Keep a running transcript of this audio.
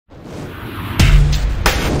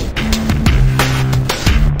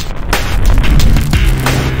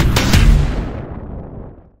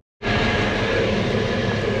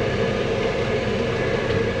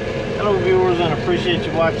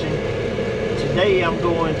watching. Today I'm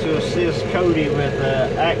going to assist Cody with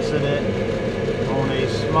an accident on a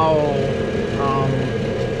small,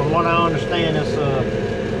 from what I understand, it's a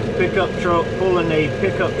pickup truck pulling a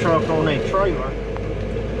pickup truck on a trailer.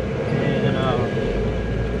 And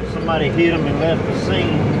somebody hit him and left the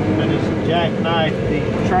scene, and it's jackknifed the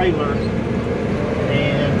trailer.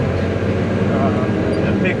 And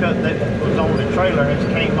the pickup that was on the trailer has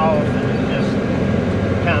came off and it's just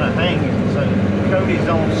kind of hanging. So Cody's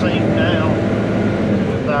on scene now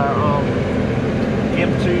with our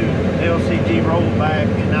M2 LCG rollback,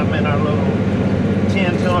 and I'm in our little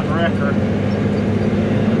 10-ton wrecker.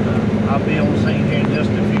 And I'll be on scene here in just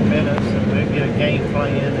a few minutes, and we'll get a game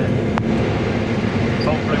plan, and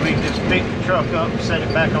hopefully we can just pick the truck up and set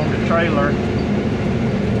it back on the trailer,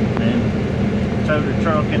 and tow the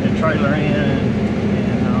truck and the trailer in,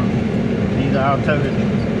 and either I'll tow the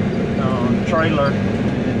trailer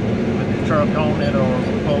with the truck on it, or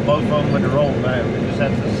pull both of them with the rollback. We just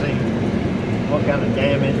have to see what kind of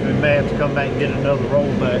damage. We may have to come back and get another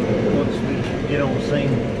rollback once we get on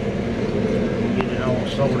scene, get it all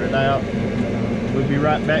sorted out. We'll be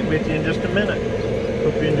right back with you in just a minute.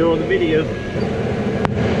 Hope you enjoy the video.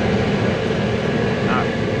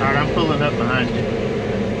 Alright, I'm pulling up behind you.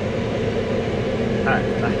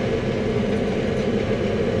 Alright, bye.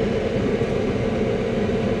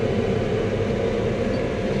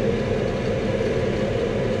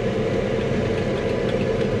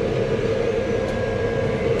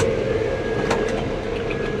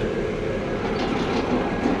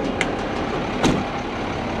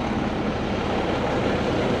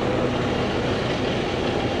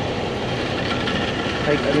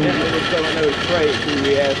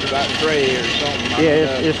 We asked about Trey or something.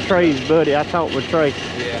 Yeah, it's Trey's buddy. I talked with Trey.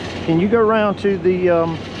 Yeah. Can you go around to the I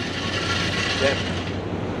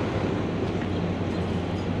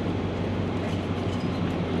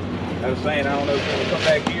was saying, I don't know if we'll come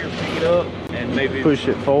back here, pick it up, and maybe push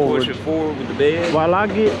it forward. Push it forward with the bed. While I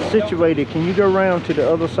get situated, can you go around to the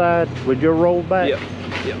other side with your rollback? Yep.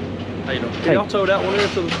 Yep. How you doing? Can y'all tow that one there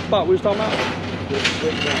to the spot we was talking about?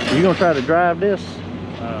 You gonna try to drive this?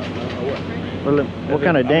 Well, what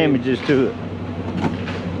kind of damage is to it?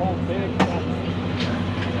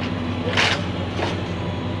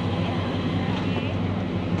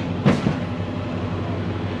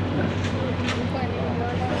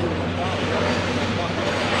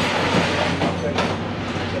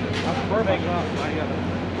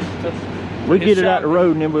 We get it out the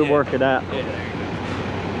road and then we'll work it out. Yeah.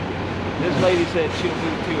 This lady said she'll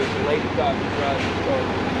move to it. The lady got to drive this car.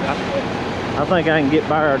 I think I can get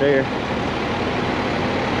by her there.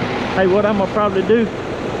 Hey, what I'm gonna probably do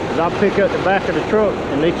is I'll pick up the back of the truck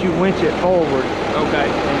and let you winch it forward. Okay.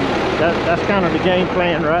 And that's kind of the game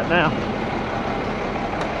plan right now.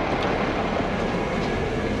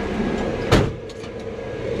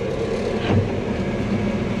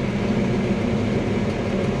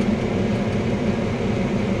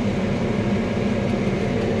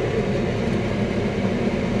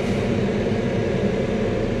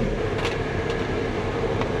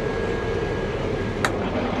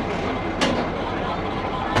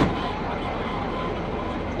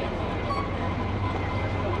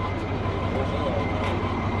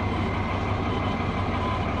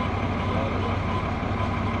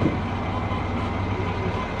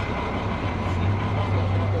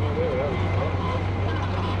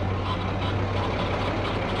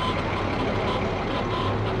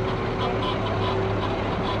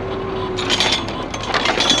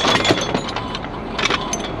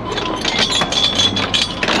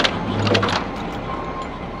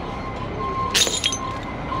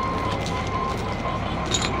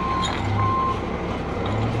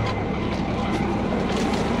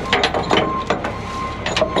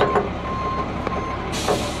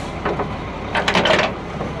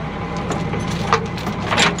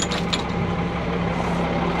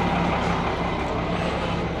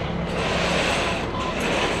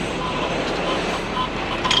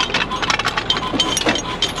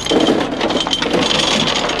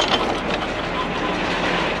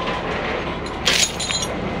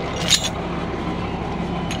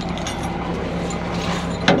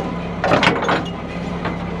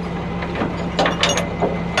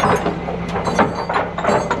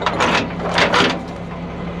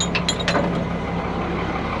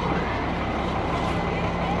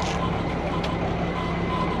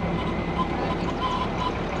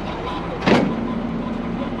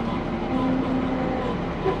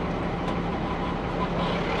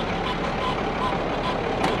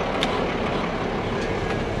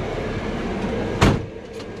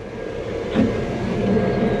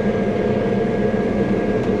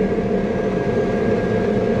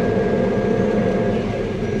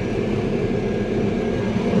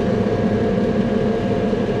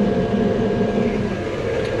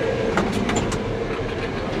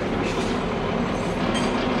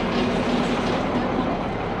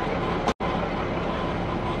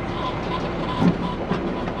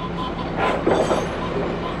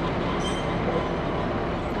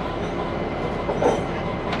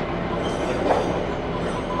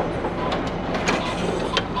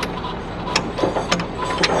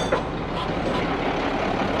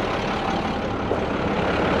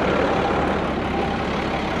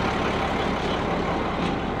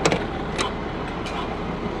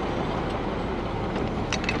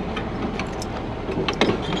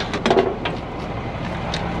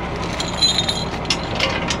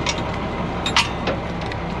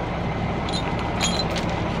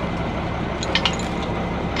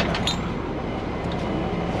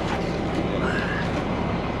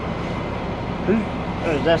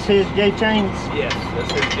 That's his J-chains? Yes,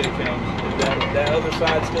 that's his J-chains. Is that other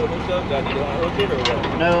side still hooked up? Do I need to unhook it or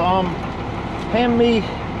what? No, hand me,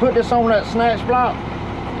 put this on that snatch block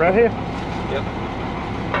right here. Yep.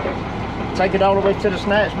 Take it all the way to the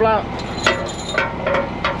snatch block.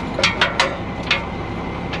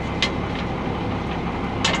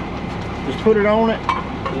 Just put it on it.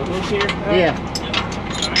 The hook here? Yeah.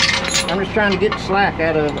 Yep. I'm just trying to get the slack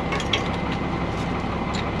out of it.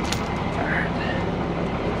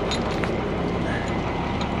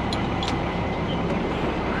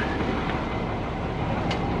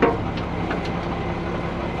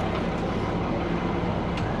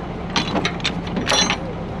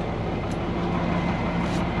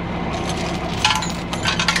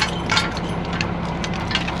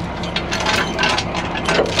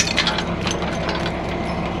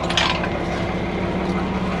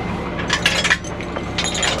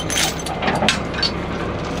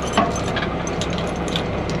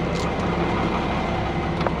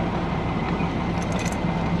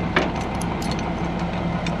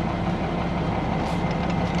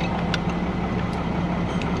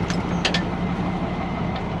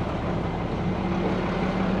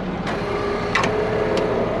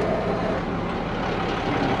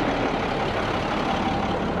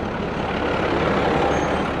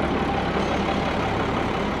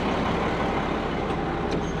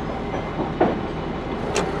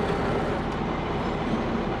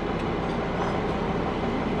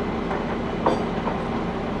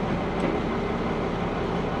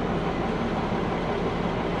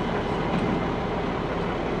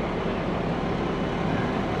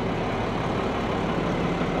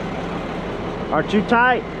 Aren't you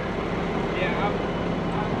tight? Yeah,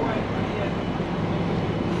 I'm quite,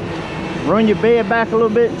 yeah. Run your bed back a little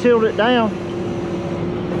bit and tilt it down.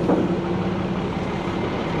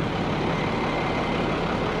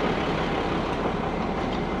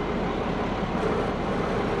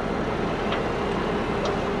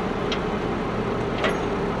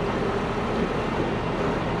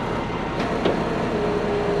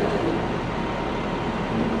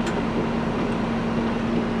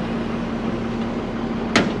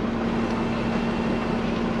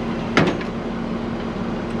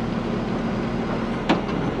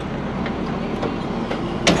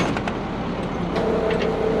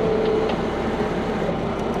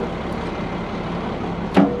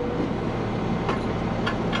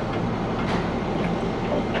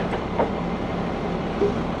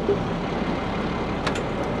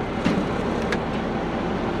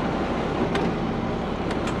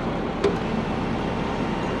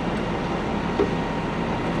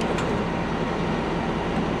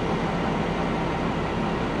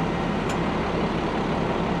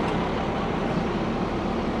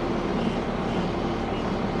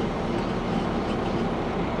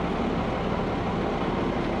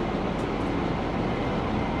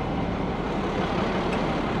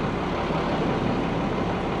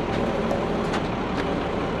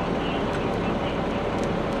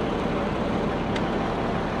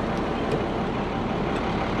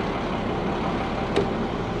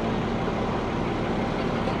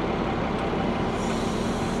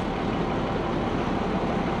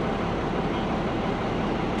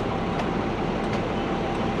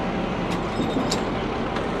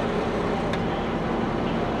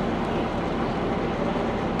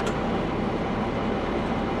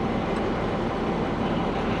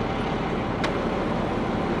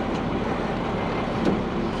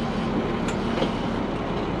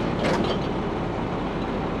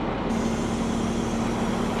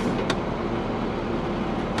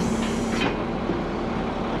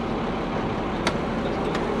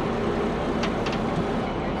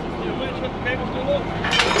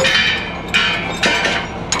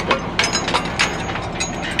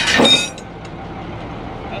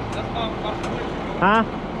 Huh?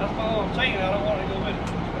 That's my little chain. I don't want to go with it.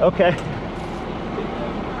 Okay.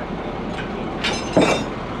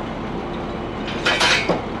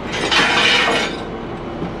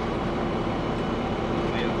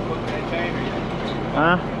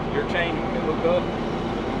 Huh? Your chain, you can hook up,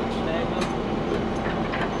 snag up.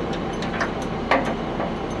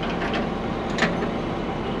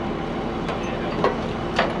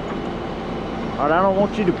 All right, I don't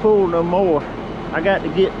want you to pull no more. I got to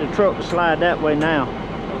get the truck to slide that way now.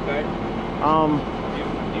 Okay. Um,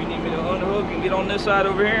 You need me to unhook and get on this side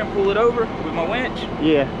over here and pull it over with my winch?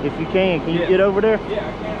 yeah, if you can you get over there? Yeah,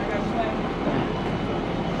 I can. I got slack.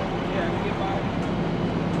 Yeah, I can get by.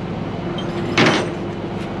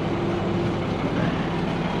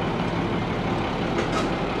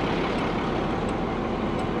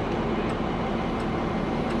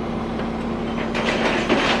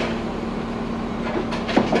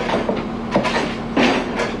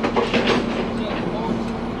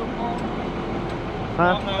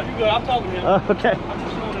 Huh? No, you're good. I'm talking to him. Okay. I'm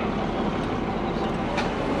just showing him.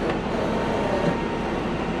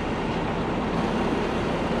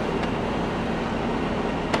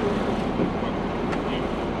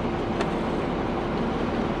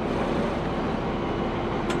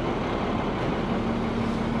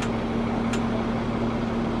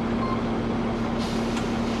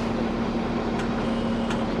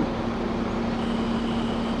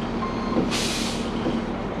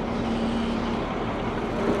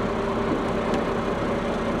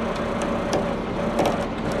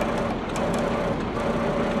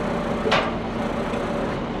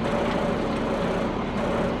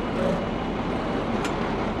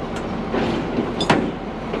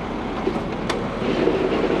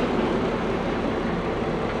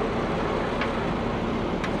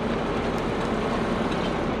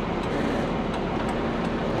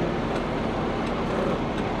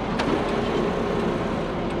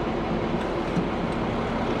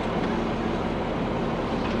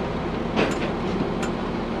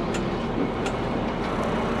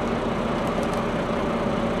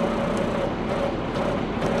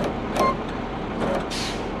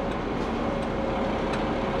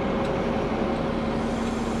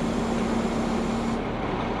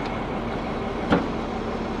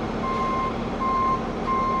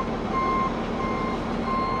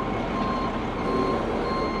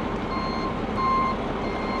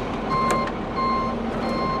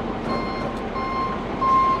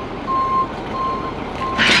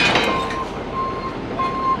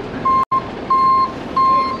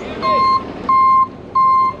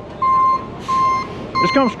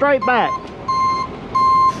 Just come straight back.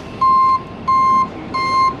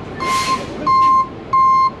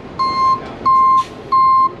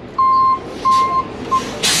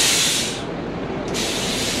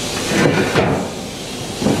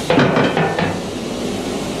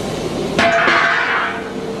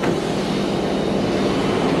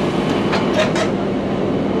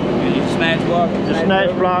 Just snatch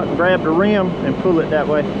block, grab the rim, and pull it that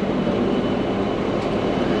way.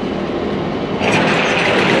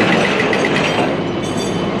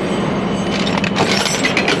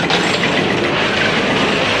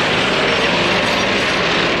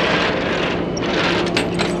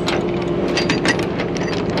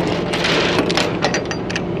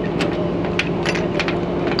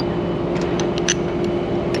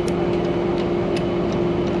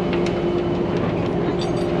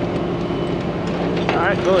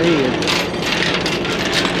 Go ahead.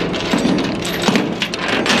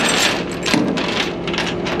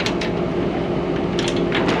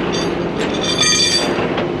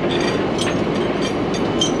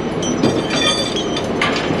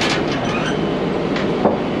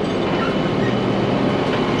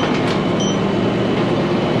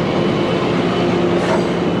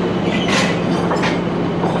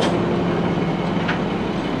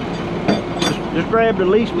 Just grab the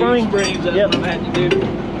leaf spring. Springs, that's yep. what I'm having to do.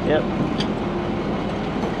 Yep.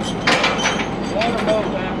 One or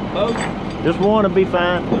both, man? Both? Just one will be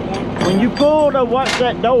fine. When you pull to watch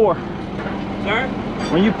that door. Sir?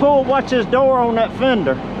 When you pull, watch this door on that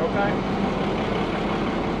fender. Okay.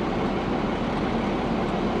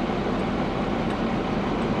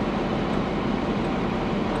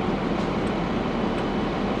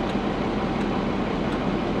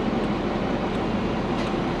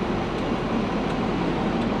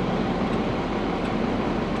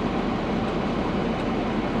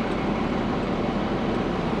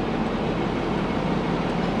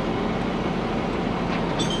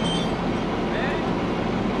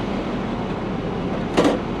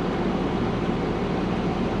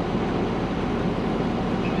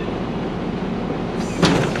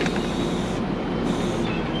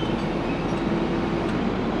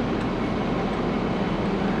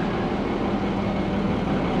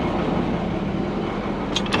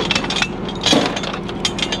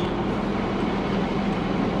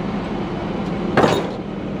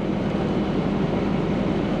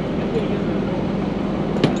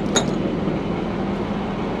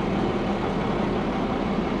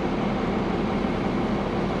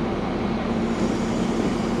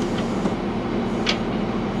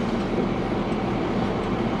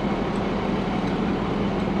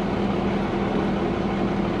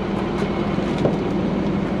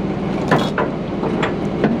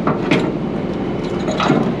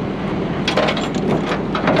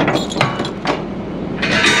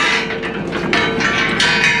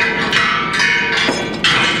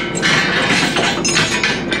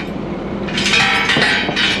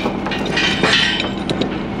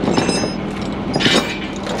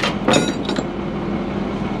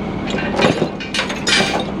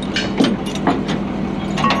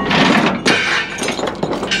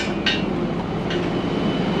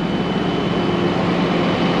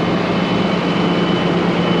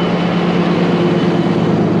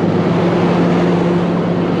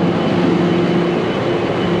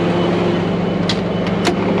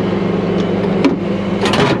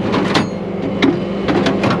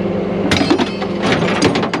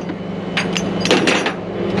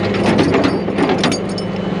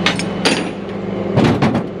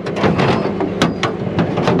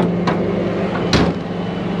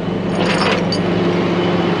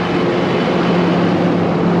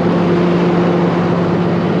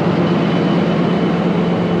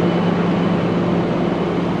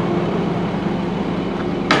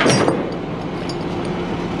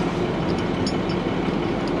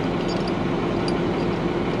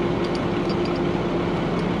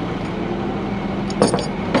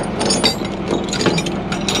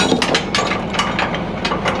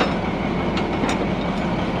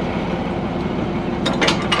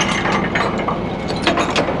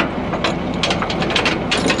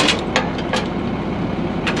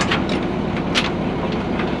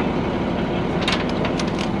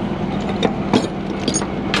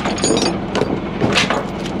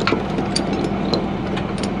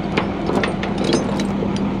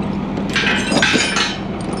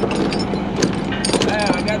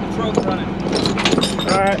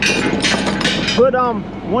 put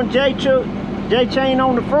one J chain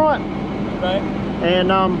on the front. Okay. And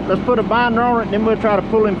let's put a binder on it, and then we'll try to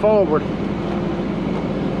pull him forward.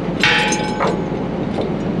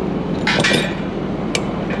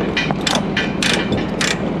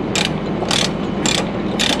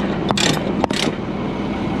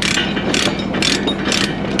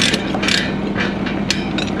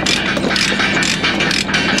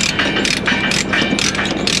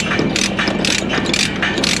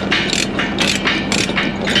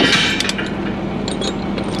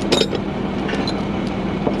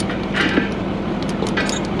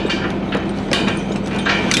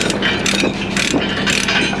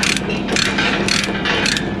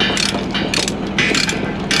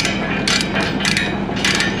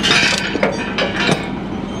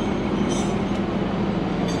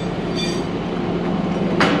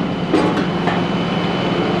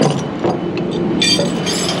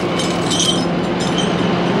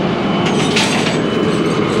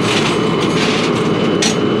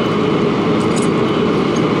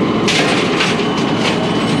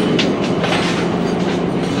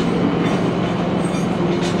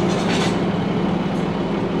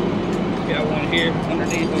 Here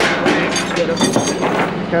underneath the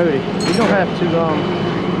Cody, you don't have to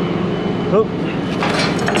hook.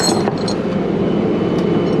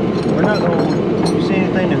 We're not going. You see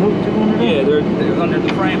anything to hook to under there? Yeah, they're under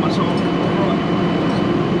the frame. I saw them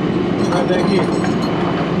Right back here.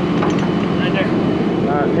 right there.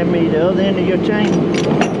 All right, hand me the other end of your chain.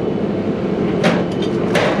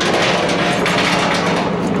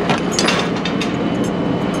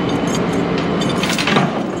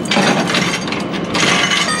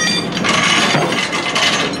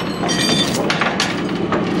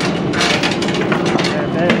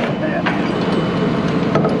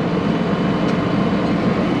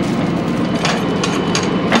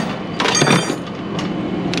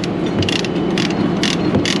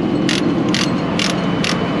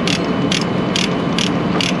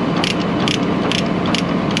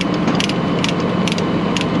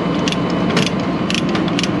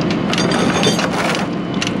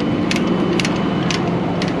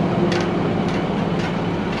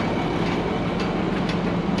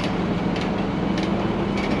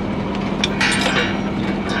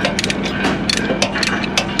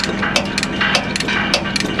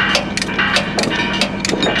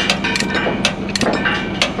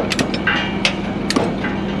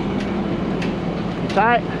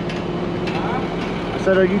 Tight? I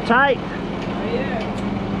said, are you tight? Oh, yeah.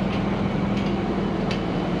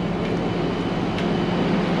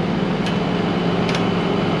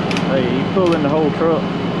 Hey, you pulling the whole truck.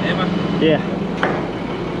 Am I? Yeah.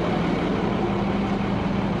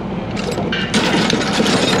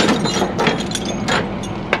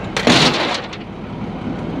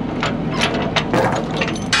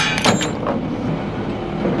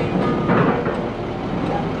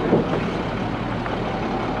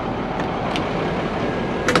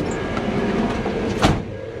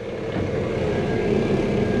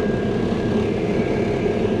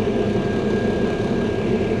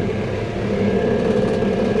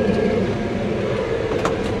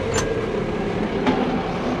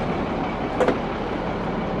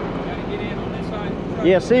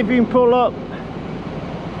 Yeah, see if you can pull up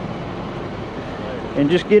and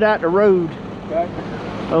just get out the road. Okay.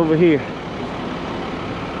 Over here.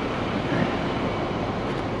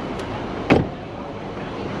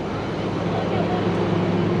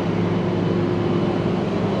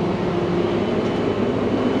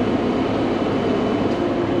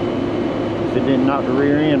 If it didn't knock the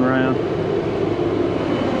rear end round.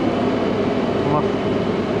 Come on.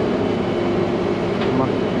 Come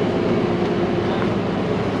on.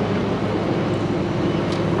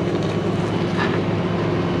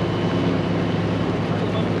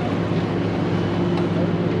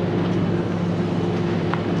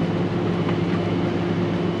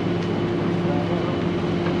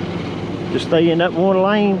 Just stay in that one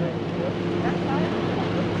lane.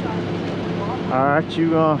 All right,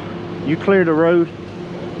 you clear the road.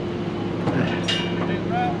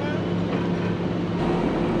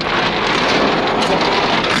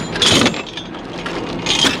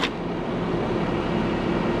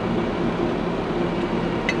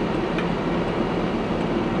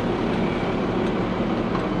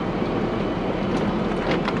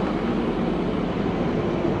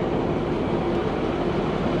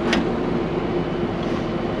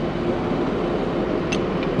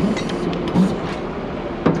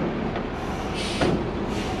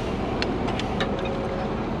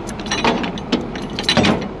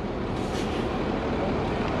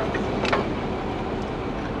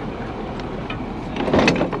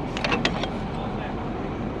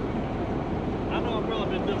 umbrella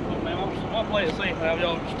been difficult, man. I'll play it safe. Have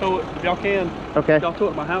y'all just tow it if y'all can. Okay. Y'all tow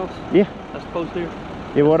it to my house. Yeah. That's close here.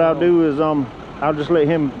 Yeah. What I'll do is I'll just let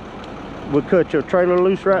him. We'll cut your trailer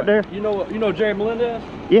loose right there. You know Jerry Melendez?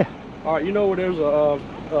 Yeah. All right. You know where there's a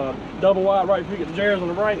double wide right before you get the Jerry's on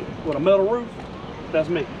the right with a metal roof? That's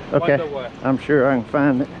me. Okay. Double wide. I'm sure I can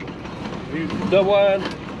find it. You double wide,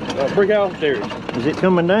 brick house, Jerry's. Is it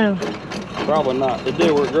coming down? Probably not. It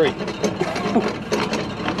did work great. You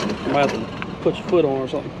might have to put your foot on or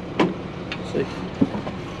something. Let's see.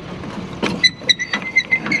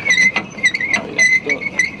 Oh, you got stuck.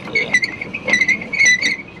 Yeah.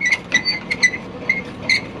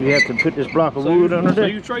 You have to put this block of wood under there.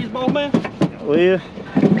 So you Trey's ball man? Well,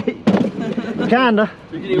 kinda.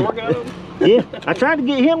 You get any work out of him? Yeah. I tried to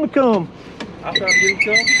get him to come. I tried to get him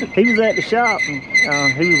to come. He was at the shop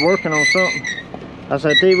and he was working on something. I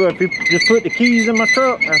said, tell you what, if you just put the keys in my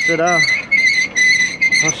truck, I said, I'll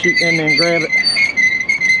shoot in there and grab it.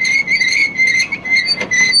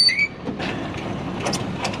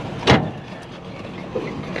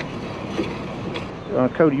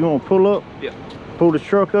 Cody, you want to pull up? Yeah. Pull this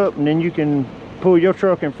truck up, and then you can pull your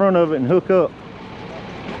truck in front of it and hook up.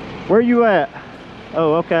 Where you at?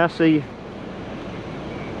 Oh, okay, I see you.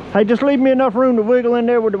 Hey, just leave me enough room to wiggle in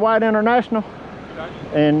there with the White International. Okay.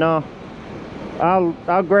 And I'll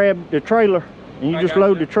grab the trailer, and you just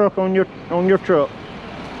load the truck on your truck.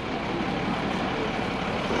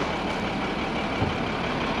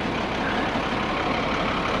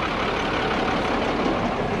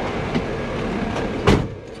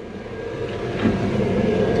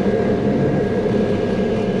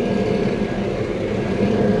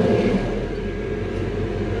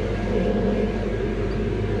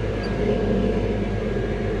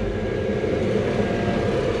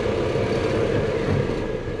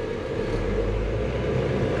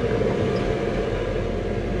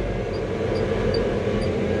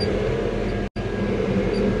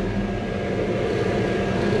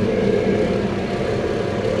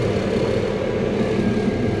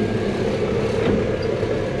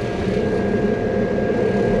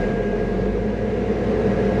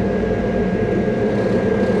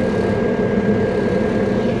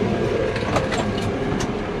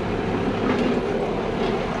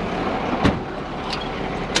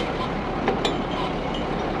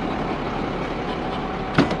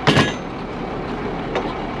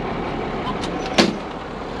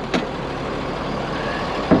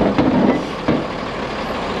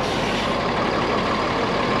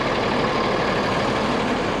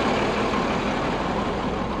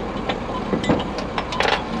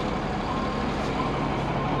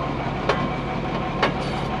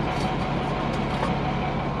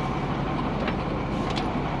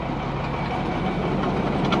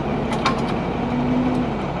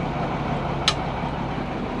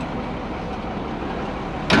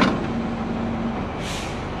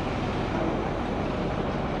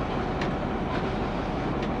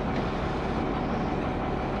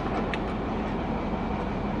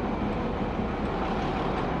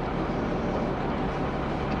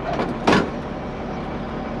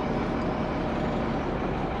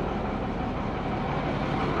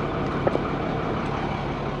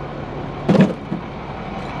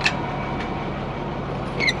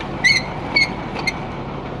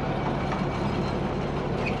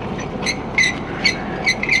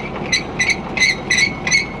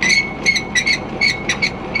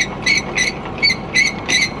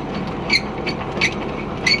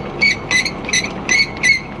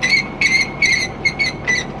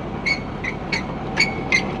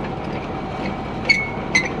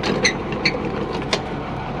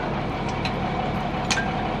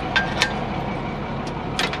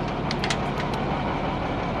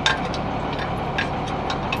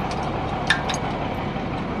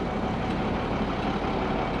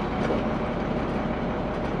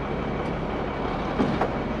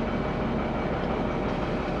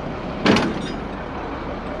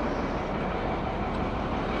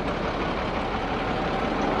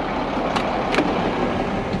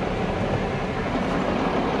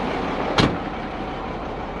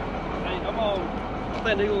 I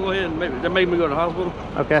think they're gonna go ahead and they made me go to the hospital.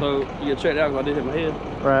 Okay. So you get checked out because I did hit my head.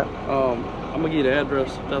 Right. I'm gonna give you the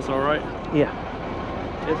address. If that's all right. Yeah.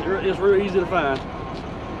 It's real easy to find.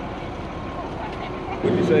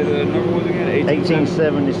 Would you say the number was again?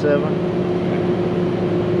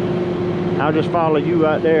 1877. I'll just follow you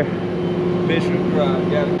right there. Bishop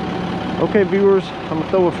Drive. Got it. Okay, viewers, I'm gonna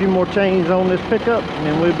throw a few more chains on this pickup and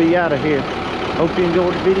then we'll be out of here. Hope you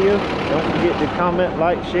enjoyed the video. Don't forget to comment,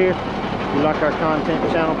 like, share. If you like our content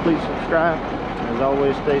channel, please subscribe. As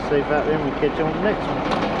always, stay safe out there and we'll catch you on the next one.